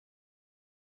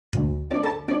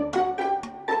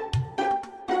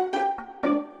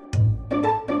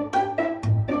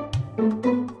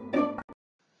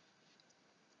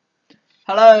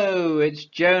Hello, it's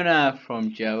Jonah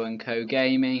from Joe and Co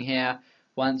Gaming here,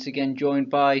 once again joined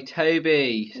by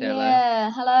Toby. Say yeah,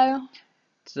 hello.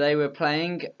 Today we're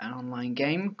playing an online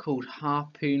game called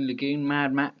Harpoon Lagoon,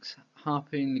 Mad Max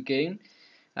Harpoon Lagoon.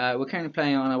 We're currently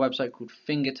playing on a website called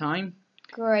Finger Time.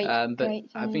 Great, but great.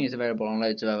 I think it's available on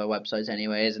loads of other websites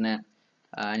anyway, isn't it?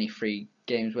 Any free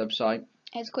games website.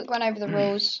 Let's quick run over the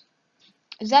rules.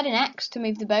 Z and X to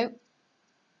move the boat.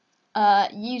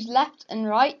 Use left and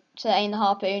right to aim the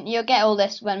harpoon. You'll get all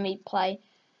this when we play.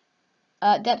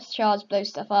 Depth charge blows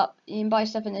stuff up. You can buy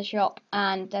stuff in the shop,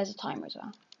 and there's a timer as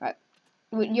well. Right,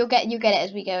 you'll get it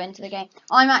as we go into the game.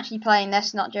 I'm actually playing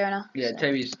this, not Jonah. Yeah, so.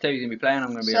 Toby's gonna be playing. I'm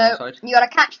gonna be so alongside. You gotta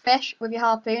catch fish with your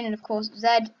harpoon, and of course Z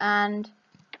and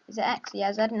is it X?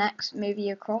 Yeah, Z and X move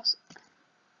you across.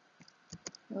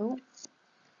 Ooh.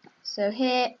 So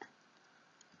here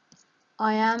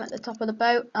I am at the top of the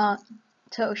boat.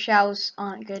 Turtle shells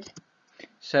aren't good.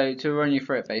 So to run you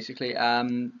through it, basically, at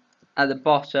the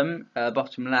bottom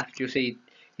left, you'll see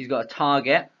he's got a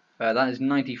target. That is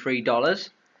 $93. You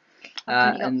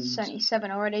got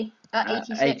 77 already.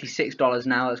 $86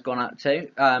 now. That's gone up to.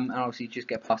 And obviously, you just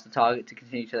get past the target to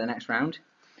continue to the next round.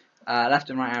 Left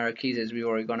and right arrow keys, as we've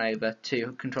already gone over,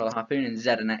 to control the harpoon, and Z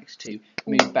and X to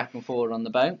move back and forward on the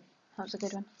boat. That was a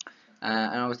good one.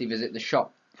 And obviously visit the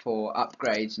shop for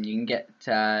upgrades, and you can get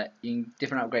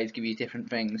different upgrades give you different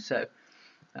things. So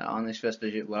on this first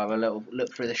visit, we'll have a little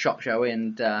look through the shop, shall we,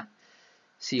 and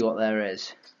see what there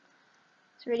is.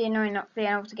 It's really annoying not being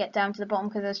able to get down to the bottom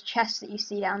because there's chests that you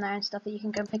see down there and stuff that you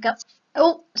can go pick up.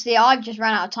 Oh, see, I've just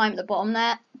ran out of time at the bottom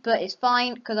there, but it's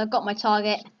fine because I've got my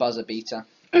target. Buzzer beater.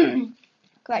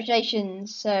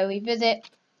 Congratulations. So we visit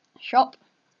shop.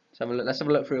 Let's have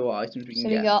a look through what items we can get.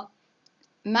 So we got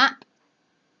map.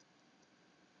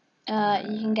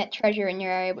 You can get treasure in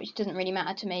your area, which doesn't really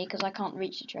matter to me because I can't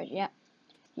reach the treasure yet.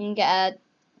 You can get a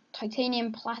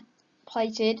titanium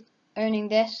plated, earning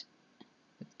this.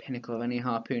 The pinnacle of any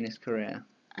harpoonist career.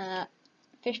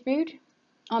 Fish food.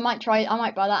 I might buy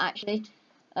that actually.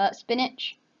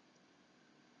 Spinach.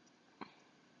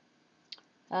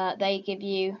 They give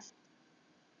you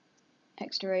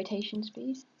extra rotation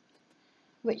speed,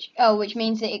 which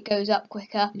means that it goes up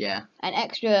quicker. Yeah. And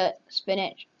extra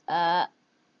spinach.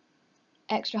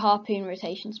 Extra harpoon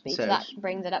rotation speed, so that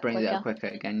brings it up quicker. Brings it up quicker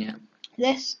again, yeah.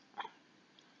 This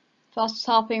fastest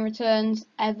harpoon returns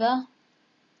ever.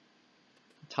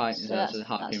 Tightens so the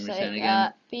harpoon return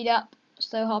again. Speed up,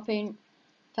 slow harpoon,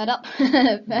 fed up.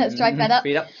 Strike fed up.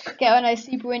 Speed up. Get one of those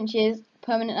super winches,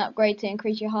 permanent upgrade to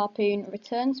increase your harpoon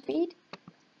return speed.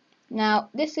 Now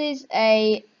this is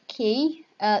a key.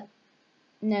 No,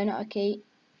 not a key.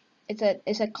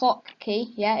 It's a clock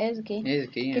key. Yeah, it is a key. It is a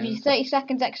key. Gives you 30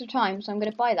 seconds extra time, so I'm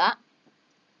going to buy that.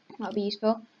 That'll be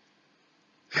useful.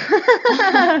 This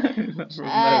is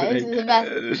the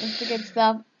best. It's the good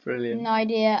stuff. Brilliant. No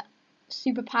idea.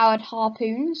 Super powered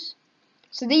harpoons.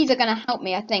 So these are going to help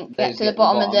me, I think, get to the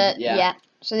bottom of the yeah.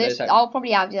 So this I'll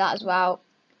probably have that as well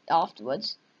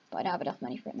afterwards, but I don't have enough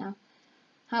money for it now.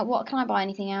 What can I buy?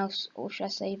 Anything else, or should I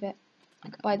save it? I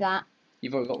could buy that.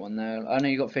 You've already got one there. I know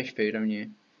you got fish food, haven't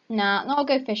you? Nah, no, I'll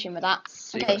go fishing with that.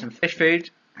 So you got some fish food.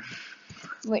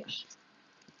 Which,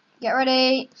 get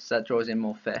ready. So that draws in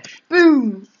more fish.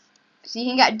 Boom! So you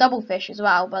can get double fish as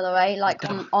well, by the way, like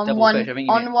on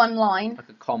one line. Like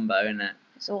a combo, isn't it?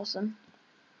 It's awesome.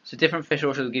 So different fish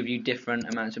also give you different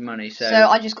amounts of money. So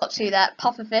I just got two there,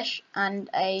 puffer fish and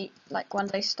a one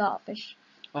of those starfish.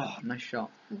 Oh, nice shot.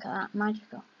 Look at that,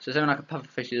 magical. So something like a puffer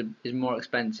fish is more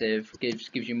expensive, gives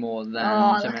you more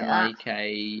than something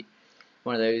like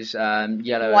one of those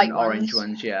yellow and orange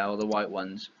ones, yeah, or the white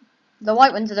ones. The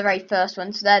white ones are the very first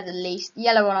ones, so they're the least.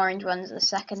 Yellow and orange ones are the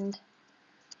second.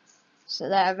 So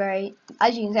they're very.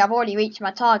 As you can see, I've already reached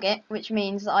my target, which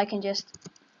means that I can just.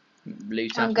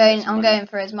 I'm going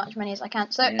for as much money as I can.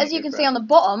 So as you can see on the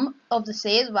bottom of the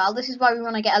sea as well, this is why we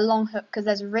want to get a long hook because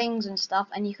there's rings and stuff,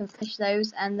 and you can fish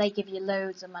those, and they give you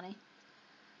loads of money.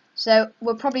 So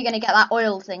we're probably going to get that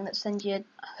oil thing that sends you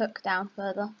a hook down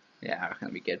further. Yeah, I reckon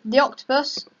that'd be good. The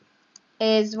octopus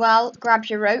is, well,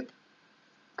 grabs your rope,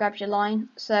 grabs your line,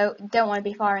 so don't want to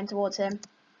be firing towards him.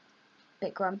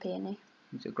 Bit grumpy, isn't he?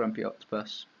 He's a grumpy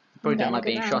octopus. Probably don't like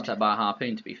being shot at by a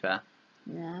harpoon, to be fair.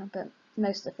 Yeah, but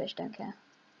most of the fish don't care.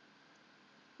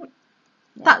 Yeah.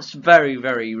 That's very,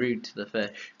 very rude to the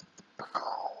fish.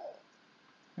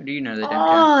 How do you know they don't care?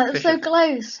 Oh, that's so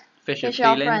close. Fish are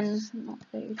friends, not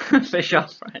food. Fish are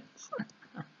friends.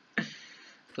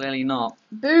 Clearly not.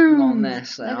 Boom! Not on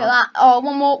this. Look at that. Oh,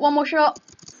 one more shot.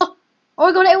 Oh,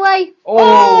 I got it away.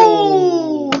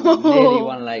 Oh! Nearly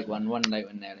one late one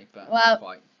nearly, but well,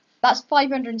 quite. That's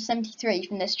 573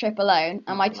 from this trip alone,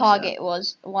 and my What's target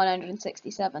was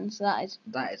 167. So that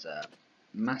is a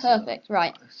massive. perfect.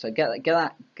 Right. So get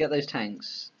those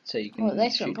tanks so you can Well,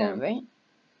 this one shoot them. probably.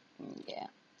 Yeah.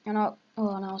 And I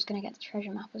was gonna get the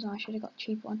treasure map as well. I should have got the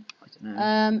cheap one. I don't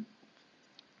know.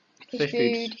 Fish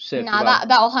food. served you Nah, well.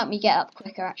 that'll help me get up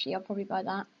quicker. Actually, I'll probably buy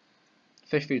that.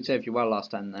 Fish food served you well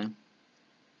last time though.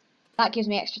 That gives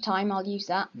me extra time. I'll use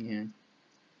that. Yeah.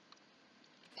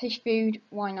 Fish food.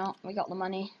 Why not? We got the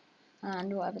money,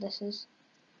 and whatever this is.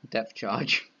 Depth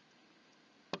charge.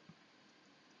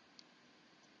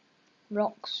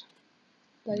 Rocks.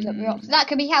 Those up rocks. That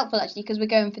could be helpful actually because we're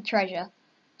going for treasure.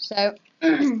 So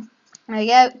there we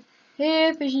go.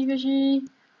 Here, fishy, fishy.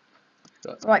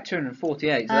 Got Right.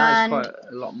 248. So that is quite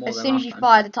a lot more as than soon last as you time.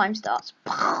 fire, the time starts.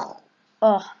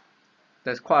 Oh.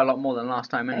 There's quite a lot more than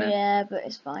last time, isn't it? Yeah, but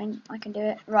it's fine. I can do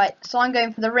it. Right. So I'm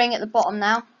going for the ring at the bottom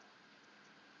now.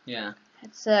 Yeah.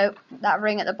 So that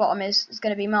ring at the bottom is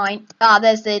going to be mine. Ah,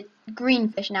 there's the green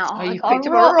fish now. Oh, I you got picked a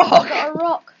up a rock. rock. I got a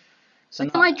rock. So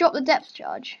Can I drop the depth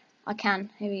charge? I can.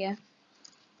 Here we go.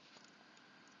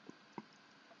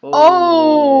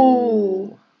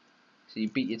 Oh! So you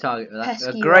beat your target with that.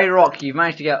 Pesky A grey rock. You've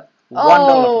managed to get $1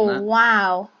 Oh, from that.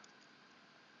 wow.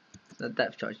 The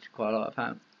depth charge is quite a lot of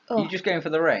pound. Oh. Are you just going for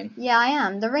the ring? Yeah, I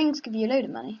am. The rings give you a load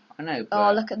of money. I know. Oh,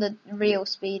 But look at the real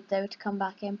speed though to come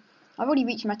back in. I've already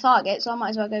reached my target, so I might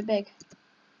as well go big.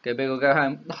 go big or go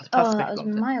home. Oh, the Oh, puffer that fish was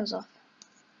blocked it. miles off.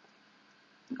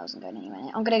 That wasn't going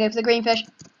anywhere. I'm gonna go for the green fish.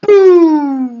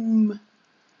 Boom!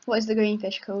 What is the green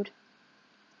fish called?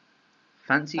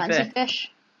 Fancy Fancy fish.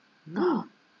 fish. Oh,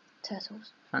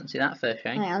 turtles. Fancy that fish,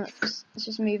 eh? Hang on, let's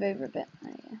just move over a bit.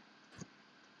 There you go.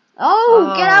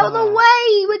 Oh, get out of the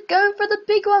way! We're going for the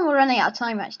big one. We're running out of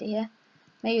time actually here.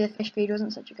 Maybe the fish feed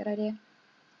wasn't such a good idea.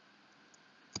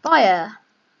 Fire!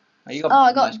 Oh, you got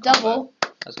I a got nice double. Combo.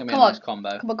 That's gonna be Come a on. nice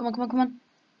combo. Come on, come on, come on, come on.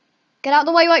 Get out of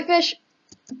the way, whitefish.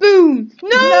 Boom! No!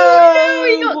 No!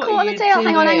 He got What caught on are the you tail.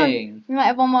 Hang on, hang on. doing? We might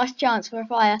have one last chance for a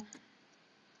fire.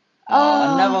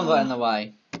 Oh, no one got in the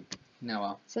way. No,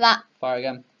 well. So that. Fire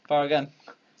again. Fire again.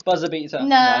 Buzzer beater.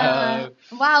 No.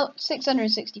 Wow,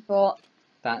 664.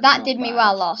 That's That not did me bad.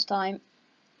 well last time.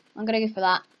 I'm gonna go for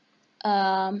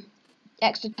that.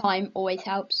 Extra time always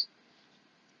helps.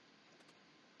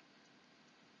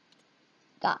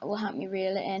 That will help me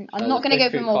reel it in. I'm not gonna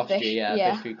go for more fish.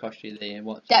 Yeah, fish food cost you the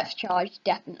what? Depth charge,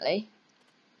 definitely.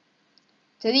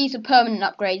 So these are permanent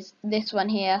upgrades. This one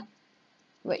here,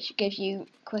 which gives you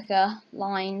quicker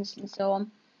lines and so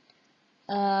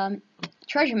on.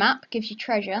 Treasure map gives you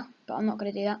treasure, but I'm not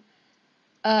going to do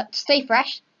that. Stay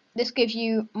fresh. This gives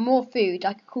you more food,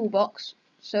 like a cool box.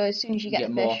 So as soon as you get the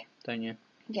more, fish, don't you?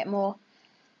 You get more,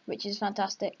 which is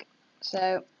fantastic.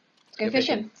 So let's go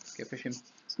fishing. Go fishing.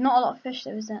 It's not a lot of fish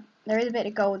though, is it? There is a bit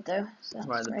of gold though, so that's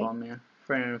right at the great. bottom,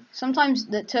 yeah. Sometimes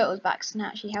the turtle's backs can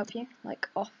actually help you, like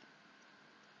off.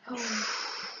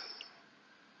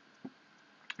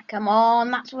 Come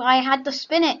on, that's why I had the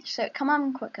spinach, so come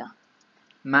on quicker.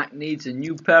 Mac needs a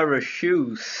new pair of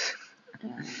shoes.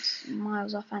 Yeah, it's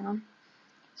miles off, hang on.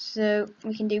 So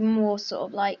we can do more sort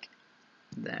of like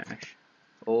There-ish.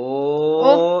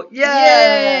 Oh,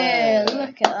 yeah!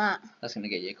 Look at that. That's going to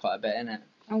get you quite a bit, isn't it?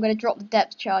 I'm going to drop the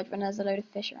depth charge when there's a load of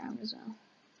fish around as well.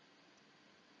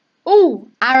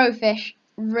 Ooh, arrowfish,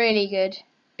 really good.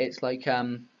 It's like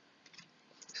blowing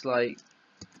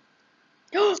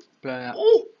up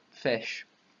fish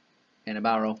in a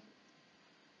barrel,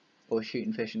 or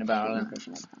shooting fish in a barrel.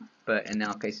 But in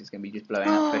our case, it's going to be just blowing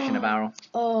up fish in a barrel.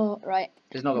 Oh, right.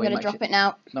 There's not I'm going going to drop it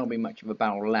now. There's not going to be much of a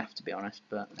barrel left, to be honest.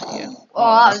 But yeah.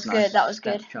 Oh, that was nice. good. That was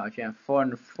good. Charge, yeah.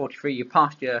 443. You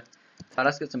passed your. Oh,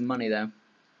 let's get some money though.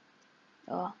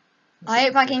 Oh, I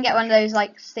hope I can get one of those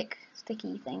like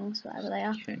sticky things, whatever they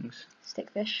are. Things. Stick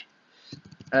fish.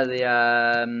 The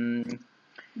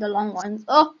long ones.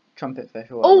 Oh. Trumpet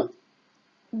fish. Or whatever. Oh.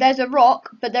 There's a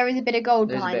rock, but there is a bit of gold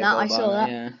behind that. I saw that.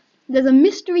 Yeah. There's a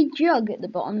mystery jug at the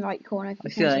bottom right corner.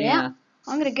 If you can see yeah. it.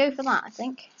 I'm gonna go for that. I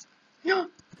think.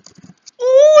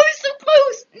 Oh, I'm so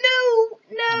close!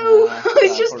 No!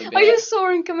 I just saw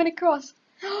him coming across.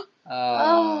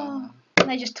 Oh.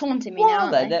 They're just taunting me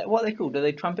now, aren't they? What are they called? Are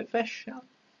they trumpet fish?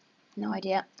 No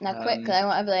idea. They're quick though,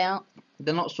 whatever they are.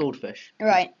 They're not swordfish.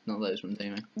 Right. Not those ones,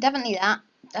 anyway. Definitely that.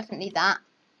 Definitely that.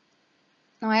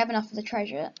 Now I have enough of the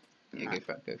treasure. Yeah, go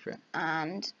for it.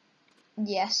 And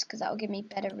yes, because that will give me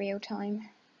better real time.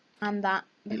 And that.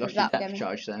 You lost your depth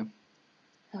charge though.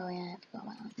 Oh yeah, I forgot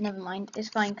about that. Never mind. It's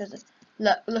fine because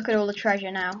look at all the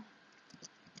treasure now.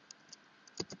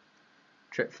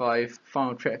 Trip 5,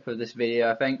 final trip of this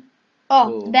video, I think.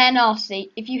 Oh, they're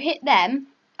nasty. If you hit them,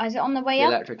 Is it on the way The up?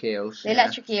 electric eels. The Yeah.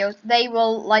 electric eels. They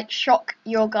will like shock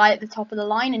your guy at the top of the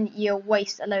line, and you'll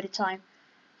waste a load of time.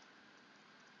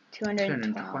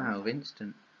 212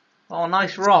 instant. Oh,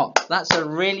 nice rock. That's a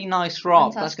really nice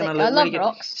rock. Fantastic. That's going to look I love really good.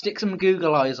 rocks. Stick some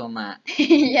Google eyes on that.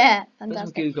 Yeah, Put some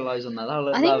fantastic. Google eyes on that. That'll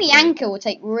look I think lovely. the anchor will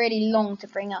take really long to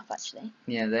bring up, actually.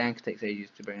 Yeah, the anchor takes ages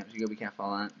to bring up, so you got to be careful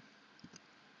of that.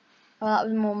 Well, that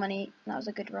was more money. That was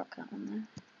a good rock, that one there.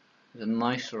 It's a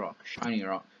nice rock, shiny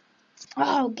rock.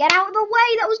 Oh, get out of the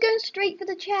way! That was going straight for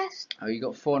the chest. Oh, you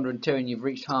got 402 and you've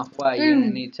reached halfway. You're going to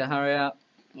need to hurry up.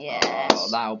 Yes. Oh,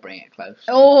 that'll bring it close.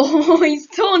 Oh, he's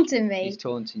taunting me. He's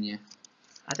taunting you.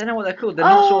 I don't know what they're called. They're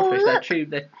not swordfish.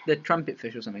 Look. They're trumpet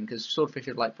fish or something. Because swordfish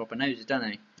have like proper noses, don't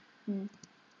they?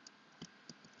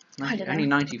 I don't know. Only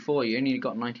 94. You only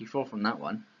got 94 from that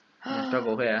one. You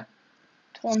struggle here.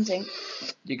 Taunting.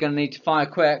 You're gonna need to fire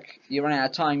quick. You're running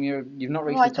out of time. You've not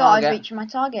reached I the thought I target. was reaching my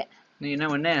target. No, you're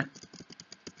nowhere near.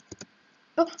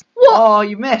 What? Oh,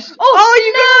 you missed. Oh,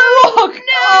 you got the rock.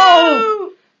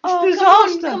 No! Oh, it's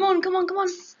disaster. Come on.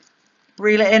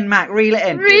 Reel it in, Mac. Reel it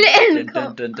in. Reel it in.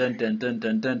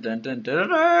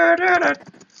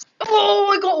 Oh,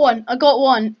 I got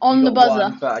one on the buzzer.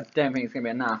 One, but I don't think it's gonna be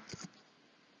enough.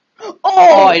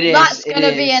 Oh, it is. That's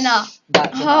gonna be enough.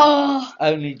 That's enough.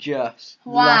 Only just.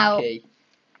 Wow. Lucky.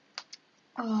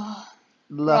 Oh.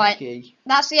 Lucky. Right.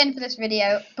 That's the end for this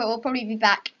video, but we'll probably be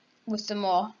back with some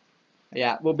more.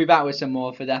 Yeah, we'll be back with some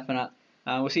more for definite.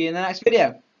 We'll see you in the next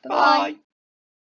video. Bye.